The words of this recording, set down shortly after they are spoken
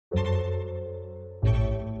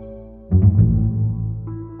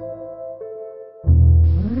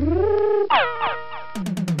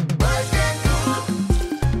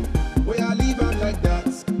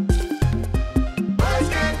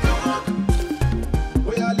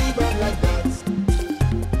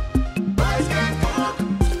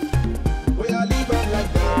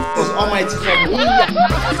night.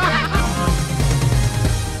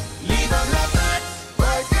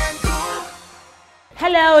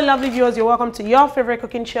 Hello, lovely viewers. You're welcome to your favorite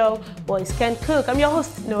cooking show, Boys Can Cook. I'm your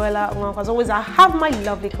host, Noella. As always, I have my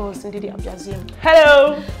lovely co-host, Ndidi Abjazium.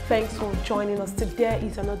 Hello. Thanks for joining us. Today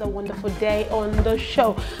is another wonderful day on the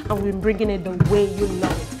show, and we're bringing it the way you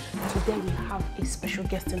love it. Today we have a special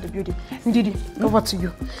guest in the building. Ndidi, over to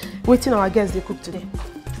you. Waiting our guests they cook today.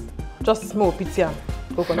 Just small pizza and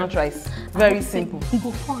coconut rice. Very simple. We go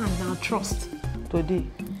forward now, trust. Today.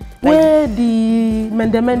 Where the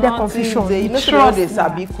mende confusion. You know how they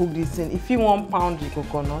sabi cook this thing. If you want pound the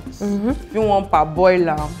coconut, if you want parboil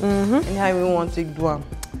anyhow you want to do them,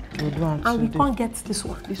 we'll do them. And we can't get this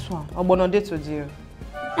one. This one. Ogbonode today.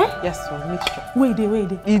 Yes, so mixture. Wait.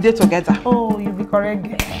 You did together. Oh, you be correct.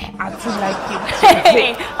 I feel like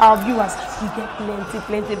you. Our viewers, we get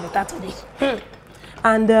plenty better today.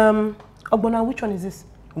 And Ogbonna, which one is this?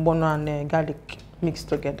 Ogbonna and garlic mixed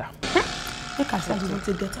together. Make I say you want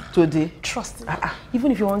to get her. Today. Trust me.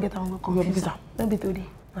 Even if you want to get her, we'll confuse her. Maybe today.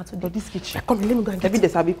 Not today. But this kitchen. Come on, let me go and get Every day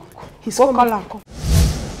sabi cook. He's What coming. color?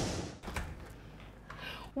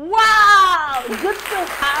 Wow! Good to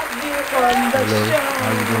have you on the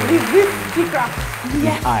show. Is this T-Craft?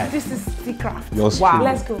 Yes, this is T-Craft. Wow.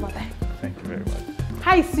 Let's go over there. Thank you very much.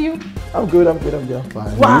 Hi, Sue. I'm good. I'm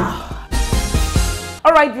fine. Wow.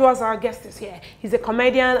 All right, viewers, our guest is here. He's a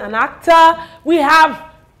comedian, an actor. We have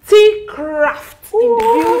T-Craft in the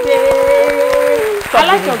building. I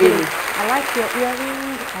like your earring. I like your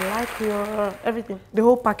earring. I like your everything. The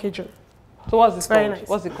whole packaging. So what's this Very called? nice.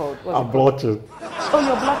 What's it called? I'm blushing. Oh,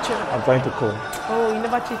 you're blushing. I'm trying to comb. Oh, you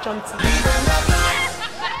never teach on tea.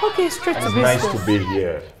 Okay, straight to It's business. nice to be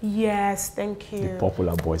here. Yes, thank you. The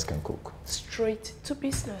popular Boys Can Cook. Straight to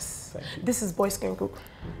business. Thank you. This is Boys Can Cook.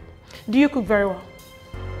 Do you cook very well?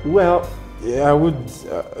 Well, yeah, I would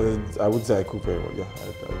say I cook very well. Yeah,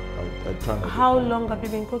 I try not to. How long have you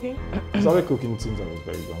been cooking? I started cooking since I was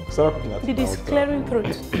very young. Started cooking at Did this clearing throat?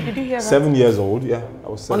 Did you hear that? 7 years old. Yeah, I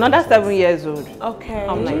was 7. Another 7 years old. Okay.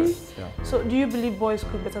 How nice. Yeah. So, do you believe boys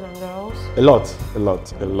cook better than girls? A lot.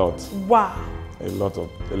 Wow. A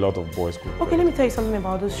lot of boys cook. Okay, let me tell you something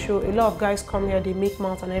about this show. A lot of guys come here, they make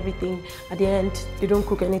mouth and everything. At the end, they don't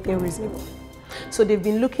cook anything reasonable. So they've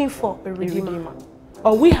been looking for a redeemer.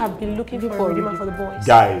 Or we have been looking for a redeemer for the boys.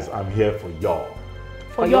 Guys, I'm here for y'all.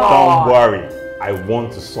 For y'all. Don't worry. I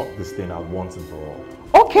want to sort this thing out once and for all.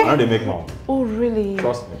 Okay. I know they make mouth. Oh, really?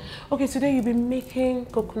 Trust me. Okay, today you'll be making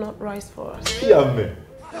coconut rice for us. Yeah, me.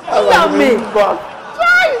 I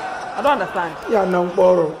don't understand. Yeah, no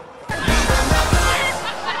borrow.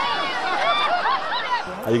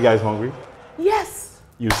 Are you guys hungry? Yes.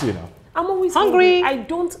 You see now. I'm always Hungry. I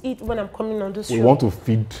don't eat when I'm coming on this show. We want to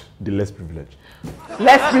feed the less privileged.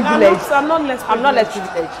 Less privileged. I'm not less privileged. I'm not less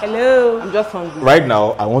privileged. Hello. I'm just hungry. Right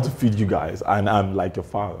now, I want to feed you guys, and I'm like your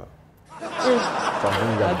father. So I'm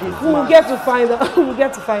giving you guys food. We'll get to find out. We'll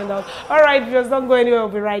get to find out. All right, viewers, don't go anywhere.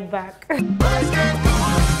 We'll be right back.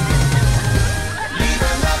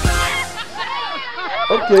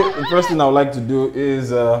 Okay, the first thing I would like to do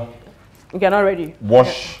is You're not ready.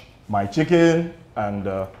 wash my chicken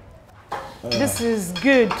and. This is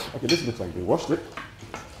good. Okay, this looks like they washed it.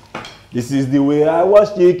 This is the way I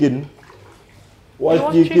wash chicken.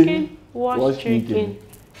 Wash chicken. Wash chicken.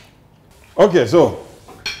 Okay, so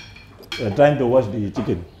we're trying to wash the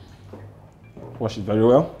chicken. Wash it very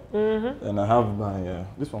well. And I have my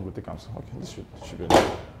this one will take answer. Okay, this should be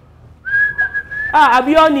enough. Ah,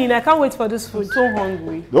 Abioni, I can't wait for this food. I'm so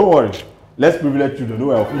hungry. Don't worry. Less privileged children know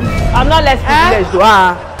where food. I'm not less privileged,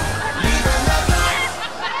 though.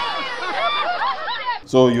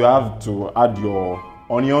 So you have to add your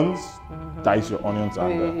onions, dice your onions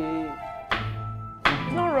and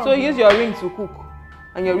No wrong. So use your ring to cook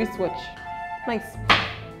and your wristwatch. Nice.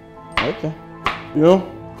 okay. You know,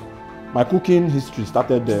 my cooking history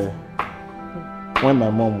started when my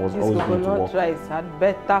mom was This always going to coconut work. rice had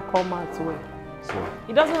better come out well. So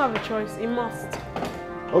He doesn't have a choice. He must.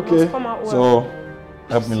 okay. must come out well. So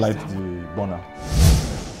help me light the burner.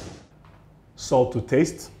 Salt to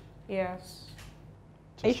taste. Yes.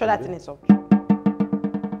 Are you sure that thing is up?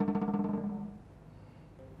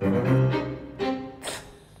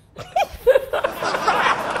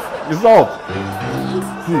 The salt.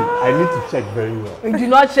 See, I need to check very well. You do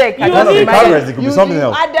not check. You Because of the need- progress, it could be something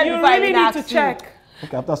else. You really need to check.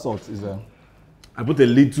 Okay, after salt is I put a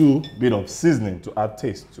little bit of seasoning to add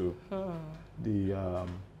taste to the.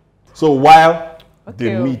 So while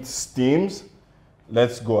the meat steams,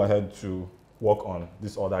 let's go ahead to work on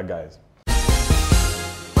these other guys.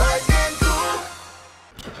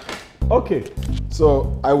 Okay,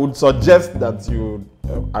 so I would suggest that you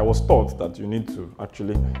I was taught that you need to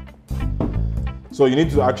actually, so you need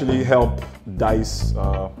to actually help dice,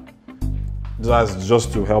 that's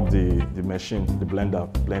just to help the machine, the blender,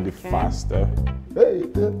 blend it faster. Hey,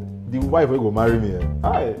 the wife will go marry me.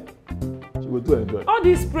 Hi. She will do enjoy. All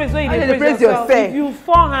these praise when you praise yourself. If you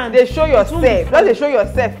forehand. They show yourself. Don't they show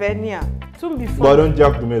yourself, Nia? Soon before. But don't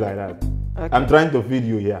joke to me like that. Okay. I'm trying to feed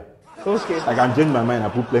you here. Okay. I can change my mind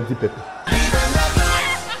and put plenty pepper.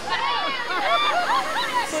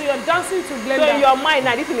 So you're dancing to blender. So in your mind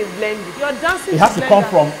now, this thing is blending. You're dancing It has to come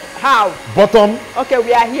from How? bottom. Okay,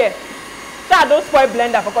 we are here. Sir, don't spoil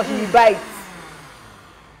blender because you will buy it.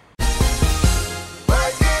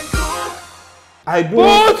 I do.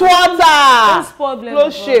 Put water. Don't spoil blender.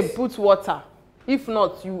 Close shape, put water. If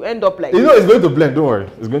not, you end up like You know it's going to blend. Don't worry,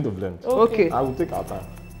 it's going to blend. Okay. I will take our time.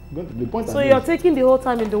 Going to the point. So you're taking the whole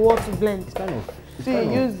time in the world to blend. kind of. See,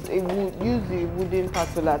 use a wooden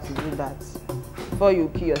spatula to do that. Before you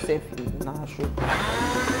kill yourself in our show.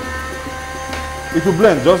 It will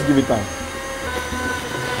blend. Just give it time.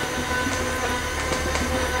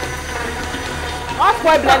 Not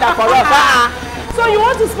spoil blender for us. So you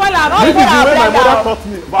want to spoil our This is the blender? way my mother taught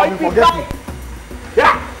me, but I've been forgetting.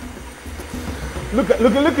 Yeah. Look at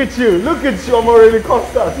you. Look at you. I'm already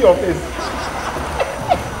constant. See your face.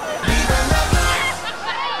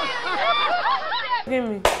 Give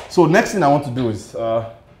me. So next thing I want to do is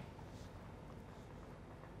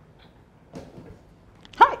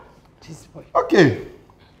Hi. This boy. okay.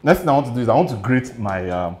 Next thing I want to do is I want to grate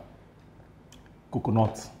my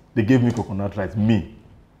coconut. They gave me coconut rice. Me.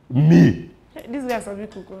 These guys are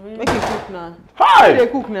big cook. Make it cook now. Hi. They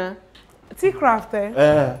cook now. Tea craft,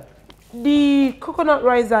 the coconut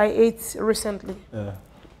rice I ate recently.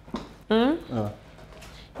 It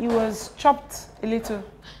was chopped a little,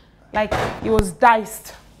 like it was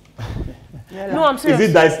diced. No, I'm serious. Is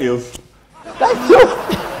it diced eels?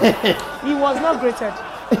 It was not grated.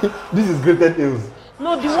 This is grated eels.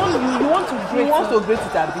 No, the one you want to grate. You want to grate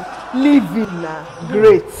it a bit. Leave it now.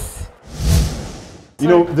 Great. You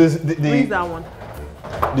know, this, Freeze that one.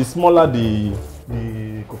 the smaller the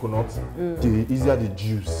coconut, the easier the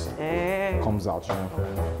juice comes out. You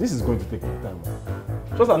know? This is going to take time.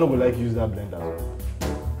 Just I know we like use that blender.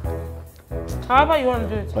 However you want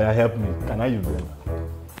to do it. Oh yeah, help me. Can I use blender?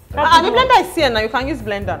 The blender is here now. You can use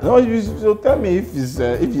blender. No, you tell me if it's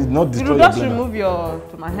not You destroyed. just remove your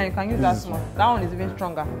to my hand. You can use that is one. That one is even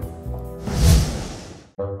stronger.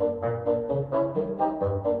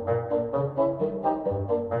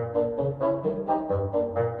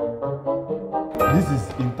 This is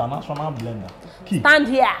international blender. Key. Stand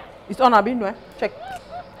here. It's on a bin, check.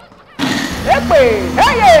 Hey,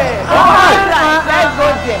 hey, let's go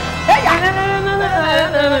there.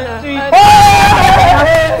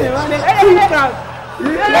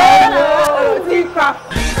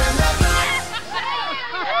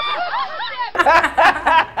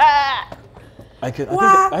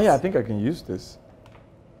 Hey, I think I can use this.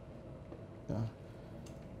 Yeah.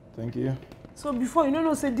 Thank you. So before you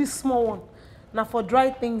know, say this small one. Now for dry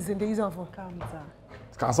things in the use for. Calm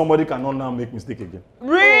down. Somebody cannot now make mistake again.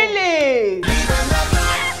 Really?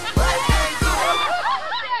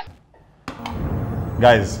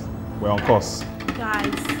 Guys, we're on course.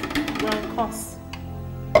 Guys, we're on course.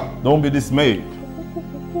 Don't be dismayed.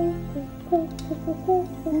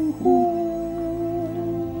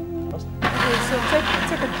 Okay, so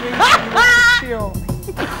take a drink. Chill.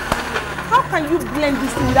 How can you blend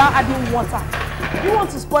this thing without adding water? You want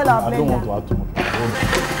to spoil our blender? I don't want to add too much.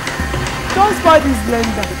 Don't spoil this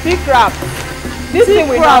blender. Tea crab. This thing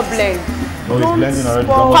will not blend. No, it's Don't blending already.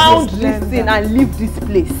 spoil- Pound Just- this thing and leave this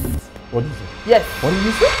place. What is it? Yes. What did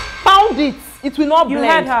you say? Pound it. It will not You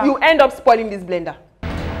blend. heard her. You end up spoiling this blender.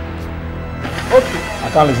 Okay. I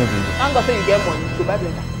can't listen to you. Thank God say you get money to buy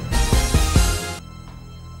blender.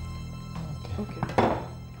 Okay.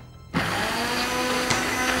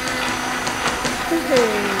 Okay.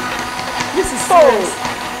 This is So, serious.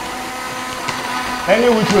 Any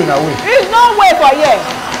which way in a way. there's no way for here.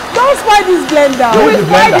 Don't spoil this blender. Don't We the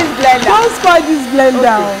spoil blender. this blender. Don't spoil this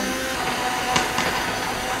blender. Okay.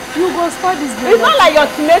 You go spoil this blender. It's not like your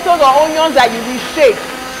tomatoes or onions that you will shake.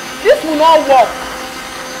 This will not work.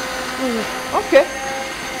 Okay.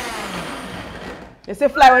 They say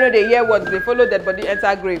fly when they hear words, they follow dead body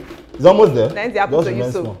enter grave. It's almost there. Then they happen Just to you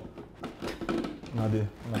remain so. small. Now the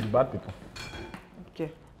bad people.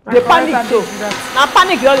 Okay. They panic so. Now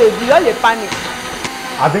panic, you all they panic.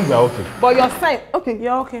 I think we're okay. But your sign, okay.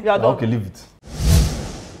 You're okay. You're done. Okay, leave it.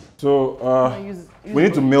 So Use we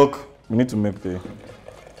need to milk. We need to milk the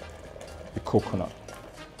coconut.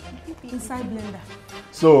 Inside blender.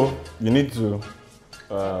 So you need to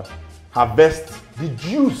harvest The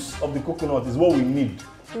juice of the coconut is what we need.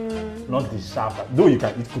 Not the sharp. Though you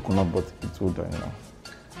can eat coconut, but it will die now.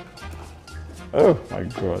 Oh my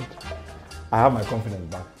God. I have my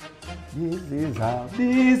confidence back.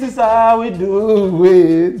 This is how we do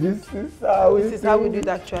it. This is how we do it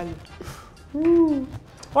actually.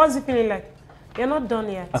 What's it feeling like? You're not done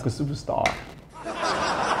yet. Like a superstar.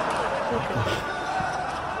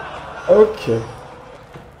 Okay.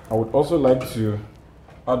 I would also like to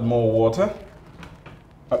add more water.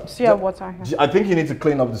 See your water here. I think you need to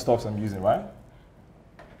clean up the stuffs I'm using, right?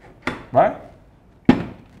 Right?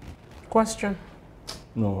 Question.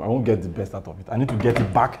 No, I won't get the best out of it. I need to get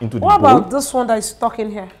it back into the What bowl. about this one that is stuck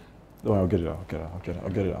in here? No, I'll get it out.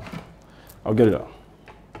 I'll get it out.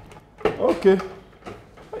 Okay.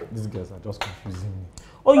 These guys are just confusing me.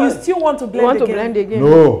 Oh, you still want to blend again?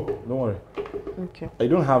 No, don't worry. Okay. I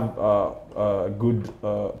don't have a good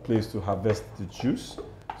place to harvest the juice,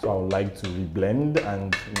 so I would like to reblend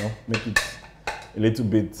and make it a little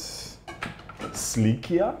bit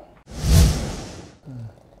sleekier.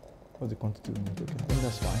 What's the quantity we need? Okay, I think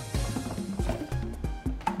that's fine.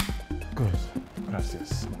 Good.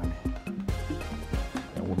 Gracias, mommy.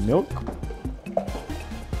 And with milk.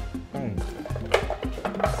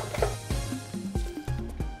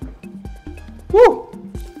 Woo!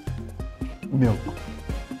 Milk.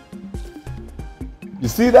 You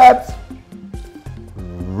see that?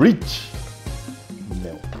 Rich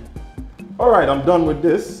milk. All right, I'm done with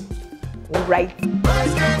this. All right.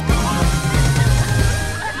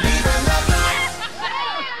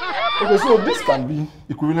 Okay, so this can be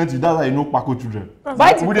equivalent to that Paco children.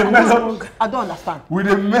 Why With a measured, I don't understand. with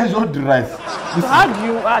a measured rice. So how do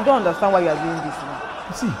you? I don't understand why you are doing this now.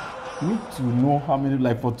 You see, you need to know how many,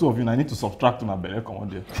 like for two of you, I need to subtract my belly. Come on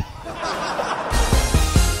there.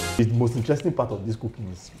 The most interesting part of this cooking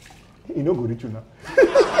is, you know, go rich now.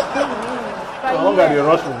 How long are you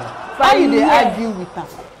rushing now? Why you dey argue with her?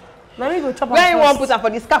 Let me go chop. Where you want put her for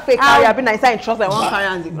this cafe carry? I've been inside and trust I want carry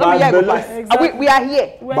and no be here go pass. Exactly. We are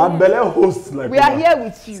here. Bad belly hosts like We are here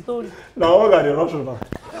with you. Story. Now how long are you rushing now?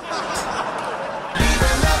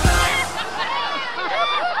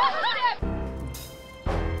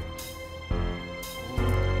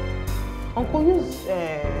 Uncle, use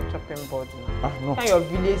chopping board now. No. Kind of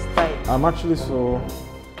village style. I'm actually so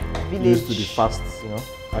Village. used to the fast,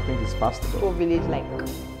 I think it's fast. So village like.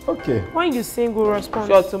 Okay. When you sing, we'll respond.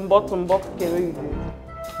 Sure, tumbo, okay, where you do?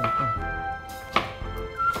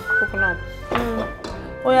 Coconut.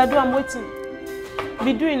 Oh yeah, I'm waiting.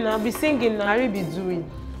 Be doing now, be singing now. I will be doing.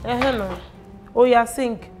 No. Oh yeah,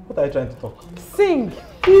 sing. What are you trying to talk? Sing.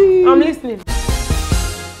 I'm listening.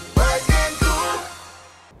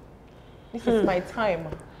 This is my time.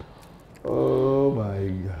 Oh my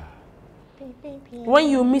God. When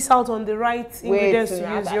you miss out on the right ingredients to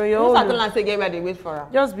use, you're your I don't own. say get ready, wait for her.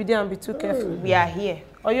 Just be there and be too careful. We are here.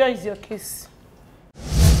 Or yours is your case.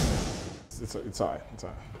 It's alright.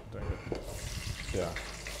 Yeah.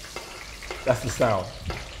 That's the sound.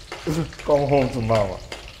 Come home to mama.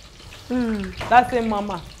 That's it,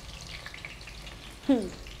 mama.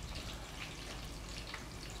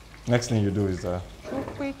 Next thing you do is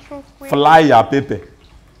fly your pepper.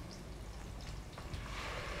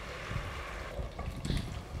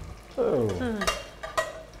 Oh.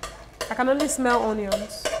 I can only smell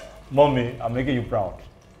onions. Mommy, I'm making you proud.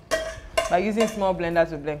 By using small blender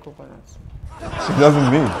to blend coconuts. It doesn't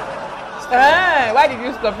mean. Hey, why did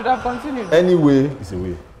you stop? Should have continued. Anyway, it's a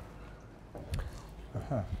way.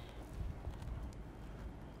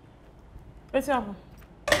 What's happening?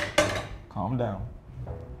 Calm down.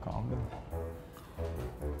 Calm down.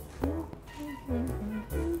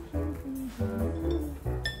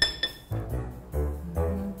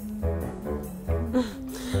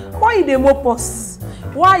 Why you dey mope us?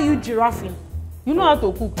 Why are you giraffing? You know how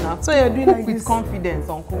to cook now. So you're doing Cook like with this. confidence,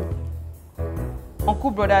 uncle.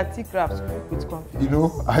 Uncle, brother, T-Crafts, cook with confidence. You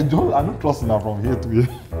know, I don't trust now from here to here.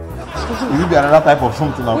 Will it be another type of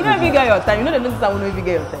something? We don't even get your time. You know the notice that we don't even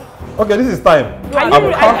get your time. Okay, this is time. Are I'm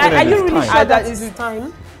you, confident are you it's really time. sure that That it's is-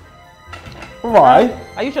 time? Why?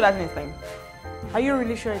 Are you sure that's next time? Are you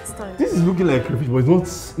really sure it's time? This is looking like crayfish, but it's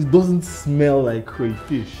not. It doesn't smell like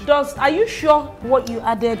crayfish. Are you sure what you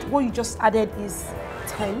just added is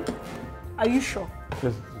time? Are you sure?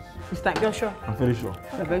 Yes, It's time. You're sure? I'm very sure.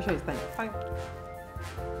 I'm very sure it's time. Fine.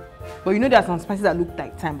 But you know there are some spices that look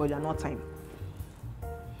like time, but they are not time.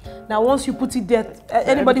 Now once you put it there,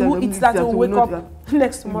 anybody who eats that will wake up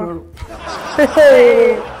next tomorrow.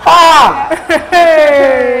 Hey,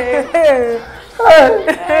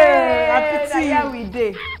 Appetite. here we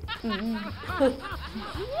day.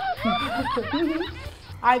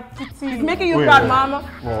 I pity you. It's making you proud, mama.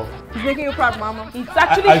 Well, It's making you proud, mama. It's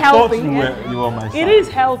actually I healthy. thought you were on my side. It is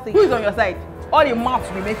healthy. Who is on your side? All the maths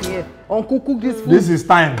we make here. Uncle cook this food. This is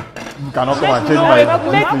time. You cannot come and change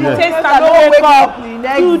my Make me yes. taste Yes. and no wake up. The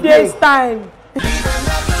next 2 days day. time.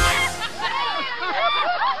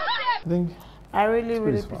 I think I really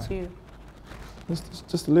pretty pity fine. you.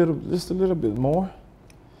 just a little bit more.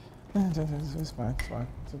 It's fine. It's fine.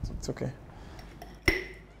 It's okay.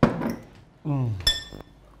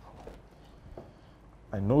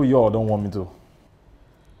 I know y'all don't want me to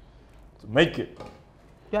make it.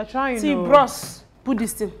 You're trying. See, bros, put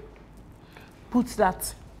this thing. Put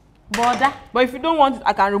that. Border. But if you don't want it,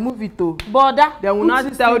 I can remove it too. Border. They will Put not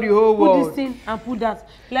this tell thing, the whole Put world. this thing and put that.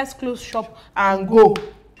 Let's close shop And go.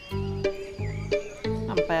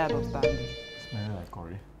 I'm tired of standing. Smelling like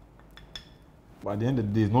curry. But at the end of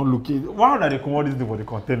the day, it's not looking. Why are they commodity for the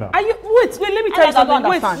container? Are you wait, let me tell you I don't something.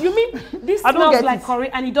 Wait, understand. you mean this I don't smells get like it. curry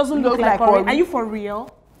and it doesn't look Looks like like curry? curry. Are you for real?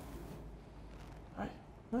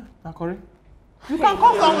 Not curry. You can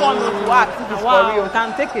call someone to ask if it's Wow. for real. You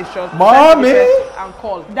can take a shot. Mommy! send the request and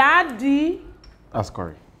call. Daddy. That's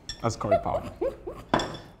curry. That's curry powder.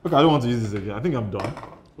 Look, I don't want to use this again. I think I'm done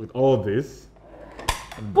with all this.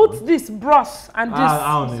 Put this bros and this.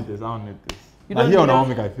 I don't need this. I don't need this. You Now don't here need on the it? one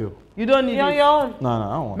make I feel. You don't need You're on it. your own. No,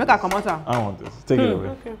 I don't want Make this. a come out. I don't want this. Take it away.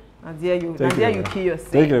 Okay. And there you, Take and there it you away. kill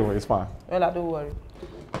yourself. Take it away. It's fine. Well, don't worry.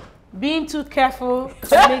 Being too careful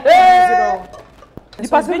can make you lose it all. The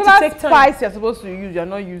So it's going to particular take time. spice you're supposed to use, you're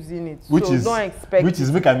not using it. Which so is don't expect. which is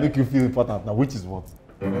make I make you feel important now. Which is what?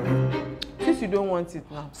 Since you don't want it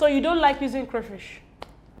now, So you don't like using crayfish?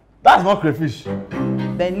 That's not crayfish.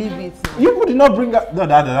 then leave it. Now. You people did not bring that. No,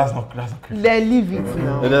 that's not crayfish. Then leave it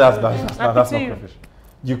now. That's not pity you. crayfish.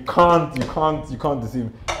 You can't deceive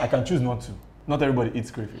me. I can choose not to. Not everybody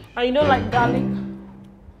eats crayfish. And you don't like garlic?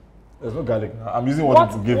 There's no garlic now. I'm using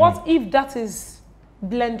what you gave me. What if that is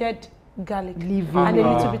blended garlic Leave it. and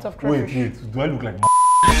a little bit of crayfish? Wait. Do I look like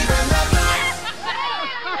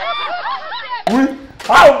Wait.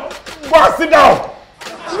 How? Go sit down.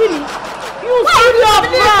 Really? You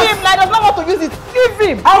Leave him. Like does not want to use it. Leave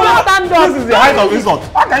him. How Don't stand up. This is the height of insult.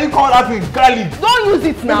 How can you call that thing garlic? Don't use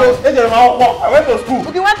it now. I went to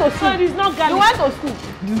school. You went to So school. it is not You garlic. went to school.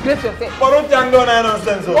 Disgrace yourself. But don't you know that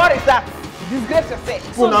nonsense? What is that? Disgrace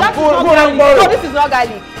yourself. So that is Go not and garlic. borrow. No, this is not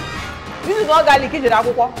garlic. This is not garlic. You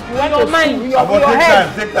went Your to mind. school. Your But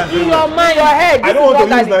head. take time. In your mind. Your head. This I don't is want to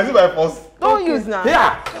not use now. garlic. Is it my first? Don't use now.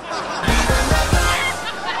 Yeah.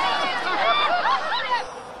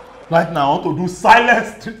 Right now, I want to do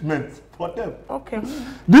silence treatment for them. Okay.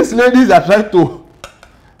 These ladies are trying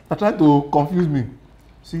to confuse me.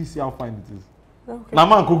 See how fine it is. Okay. Now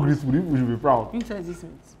man cook this food, we should be proud. Inside this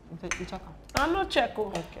meat. You check am. I no check.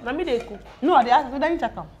 Okay. Let me dey cook. No, they ask. Then you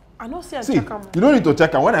check am. I no see and See, check am. you don't need to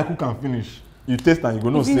check, and when I cook and finish, you taste and you go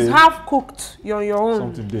know If it's say half cooked, you're on your own.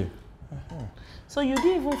 something there. So you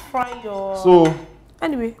didn't even fry your. So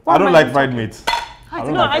anyway, I don't like fried meat.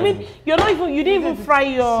 No, I mean you didn't even fry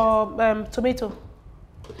your tomato.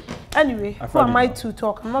 Anyway, who fried am it I now. to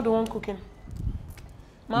talk? I'm not the one cooking.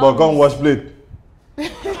 But come wash plate.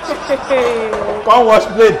 Hey. Come wash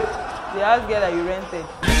plate. The house girl that you rented.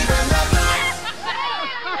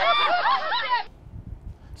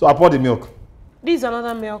 So I pour the milk. This is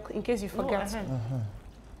another milk in case you forget.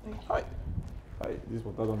 Hi. Hi. This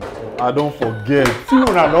water don't make I don't forget. See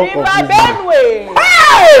when I don't River confuse me. Benway.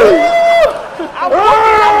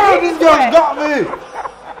 Ah, this girl got me.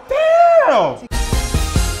 Damn.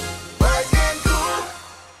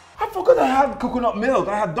 I forgot I had coconut milk.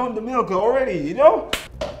 I had done the milk already, you know?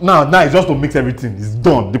 Now it's just to mix everything. It's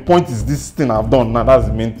done. The point is this thing I've done now. That's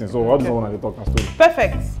the main thing. So all this one I talk and story.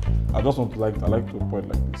 Perfect. I just want to I like to pour it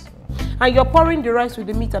like this. And you're pouring the rice with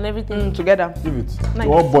the meat and everything. Together. Leave it. Nice.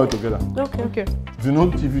 To all boil together. Okay. Okay.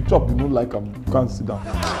 If you chop, you don't like them, you can't sit down.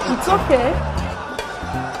 It's okay.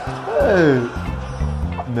 Hey.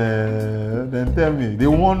 Then tell me. They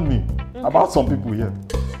warned me about some people here.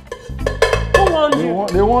 Who warned you?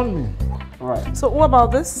 They warned me. Right. So what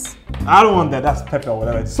about this? I don't want that. That's pepper or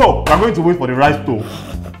whatever. So we're going to wait for the rice to.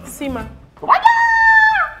 Simmer.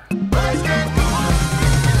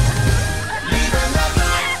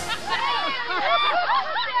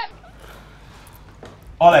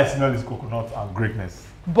 All I smell is coconut and greatness.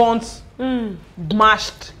 Burnt,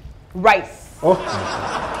 mashed rice. Oh.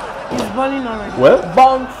 It's boiling already. Well.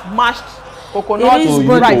 Burnt, mashed coconut It is So you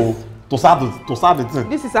burnt. need to start the thing.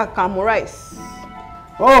 This is a camo rice.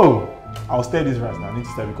 Oh. I'll stir this rice now. I need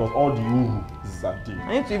to stir because all the uhu is empty.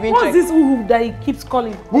 I need to even What's check. this uhu that he keeps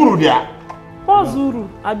calling? Uru there. What's uhu?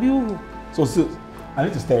 Abi uhu. So I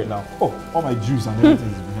need to stir it now. Oh, all my juice and everything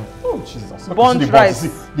is behind. Oh. Jesus. Burnt See the rice. See,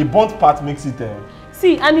 the burnt part makes it.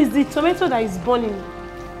 See, and it's the tomato that is burning.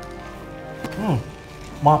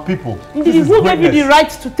 My people. Who gave you the right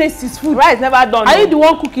to taste his food? Rice never done. Are you the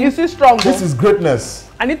one cooking? You see strong. This is greatness.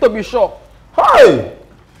 I need to be sure. Hi!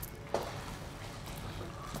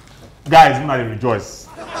 Guys, I'm not even rejoice.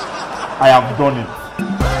 I have done it.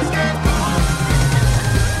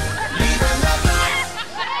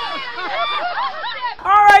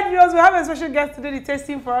 Alright, viewers, we have a special guest to do the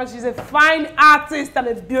tasting for us. She's a fine artist and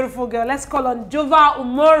a beautiful girl. Let's call on Jova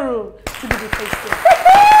Umoru to do the tasting.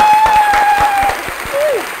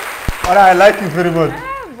 Alright, I like you very much.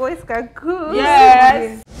 Boys can cook.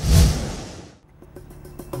 Yes.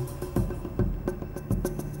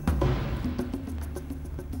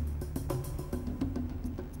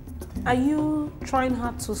 Are you trying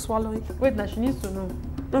hard to swallow it? Wait, now she needs to know.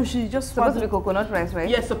 No, she just Supposed to be swallowed. coconut rice, right?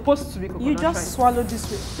 Yes, supposed to be coconut You just rice. swallowed this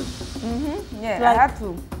way. Yeah, Like- I had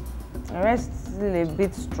to. The rice is still a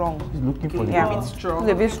bit strong. He's looking for the Yeah. A bit strong.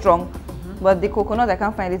 Still a bit strong. But the coconut, I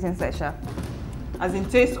can't find it inside, sha. As in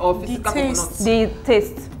taste or physical taste. coconut. The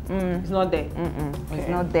taste, It's not there. it's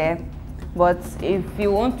not there. But if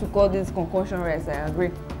you want to call this concoction rice, I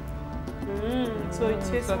agree. So it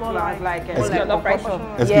tastes So more like like another rice.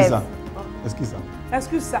 Yes. Excuse me.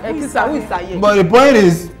 Excuse sir. Who is that? But the point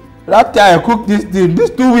is, that time I cooked this thing, these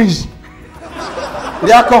two wish.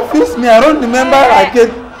 They are confused me. I don't remember I get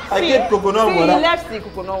coconut See, he water. left the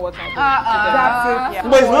coconut water. That's it. Yeah.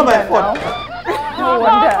 But it's not my fault. No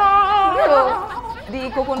wonder. So the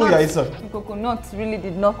Cool, yeah, it's coconut, the coconut really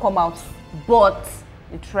did not come out, but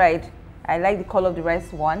we tried. I like the color of the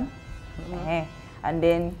rice one, and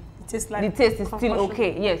then It tastes like the taste is still concoction.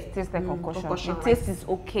 okay. Yes, it tastes like concoction. concoction The taste is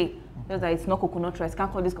okay. Just that it's not coconut rice.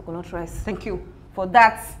 Can't call this coconut rice. Thank you. For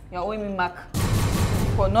that, you're owing me mark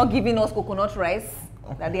for not giving us coconut rice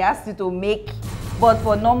that they asked you to make. But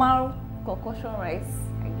for normal concoction rice,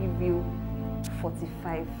 I give you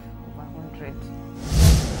 45/100.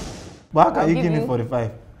 But how can I'll you give give me you-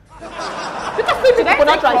 45? Should I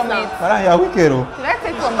take from it? Madam, you're wicked, oh. Should I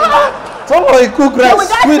take from the Somebody cook rice we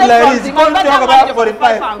gotta sweet take like from this. the You can't man, talk better about mind your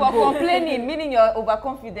 45. for complaining, meaning you're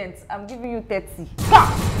overconfident? I'm giving you 30.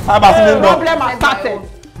 How about something wrong? Problem has started.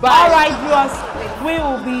 All right, viewers, we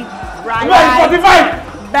will be You are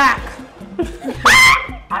 45. back.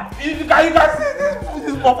 You can see this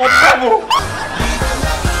is for 45.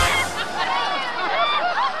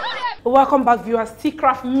 Welcome back, viewers.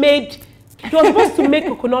 T-Craft made. He was supposed to make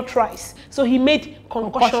coconut rice, so he made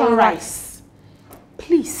concoction rice.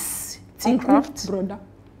 Please, T-Craft, brother.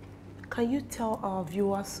 can you tell our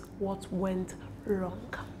viewers what went wrong?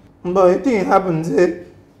 But the thing happens, Is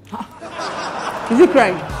he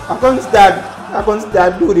crying? I can't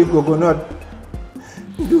start do the coconut,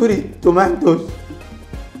 do the tomatoes.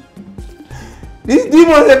 These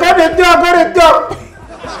demons, they come to talk.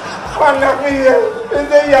 One knock me here, they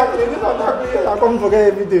say yeah, they just attack me here, I come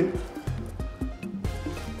forget everything.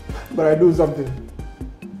 But I do something.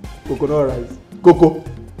 Coconut rice. Cocoa.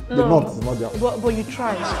 The nut is not there. But you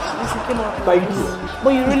tried. This came out. Thank you. But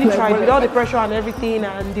you really tried with all the pressure and everything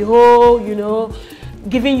and the whole, you know,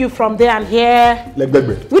 giving you from there and here. Like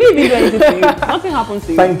bread. We didn't even do anything to you. Nothing happened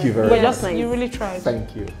to you. Thank you very We're much. just nice. You really tried.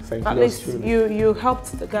 Thank you. Thank At you. least Truly. you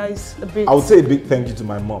helped the guys a bit. I would say a big thank you to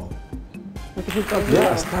my mom. Yeah,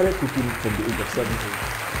 I started cooking from the age of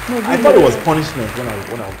 17. I thought it was punishment when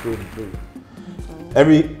I was growing.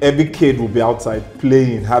 Every kid would be outside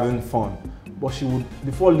playing, having fun. But she would,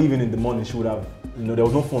 before leaving in the morning, she would have, there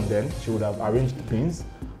was no phone then. She would have arranged the beans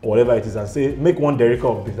or whatever it is and say, make 1 derica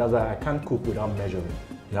of beans. That's why I can't cook without measuring.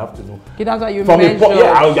 You have to know. Okay, that's why you From a measure. poor,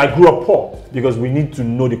 yeah, I grew up poor because we need to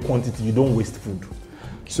know the quantity. You don't waste food.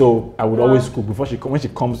 So I would always cook before when she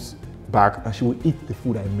comes back, and she will eat the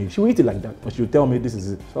food I made. She will eat it like that, but she will tell me this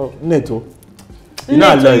is it. So Neto, I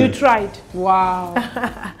Neto, love you tried. Wow.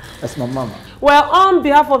 That's my mama. Well, on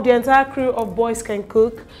behalf of the entire crew of Boys Can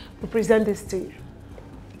Cook, we present this to you.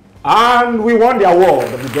 And we won the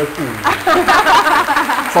award of the best food.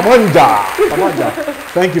 Samanja.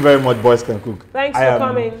 Thank you very much, Boys Can Cook. Thanks I for am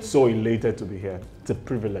coming. so elated to be here. It's a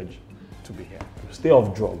privilege to be here. Stay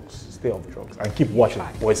off drugs, and keep watching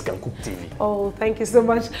Boys Can Cook TV. Oh, thank you so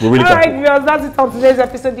much. We really All can right, cook. viewers, that's it on today's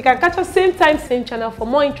episode. You can catch us same time, same channel for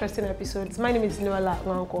more interesting episodes. My name is Noella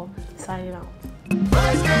Wanko, signing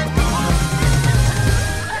out.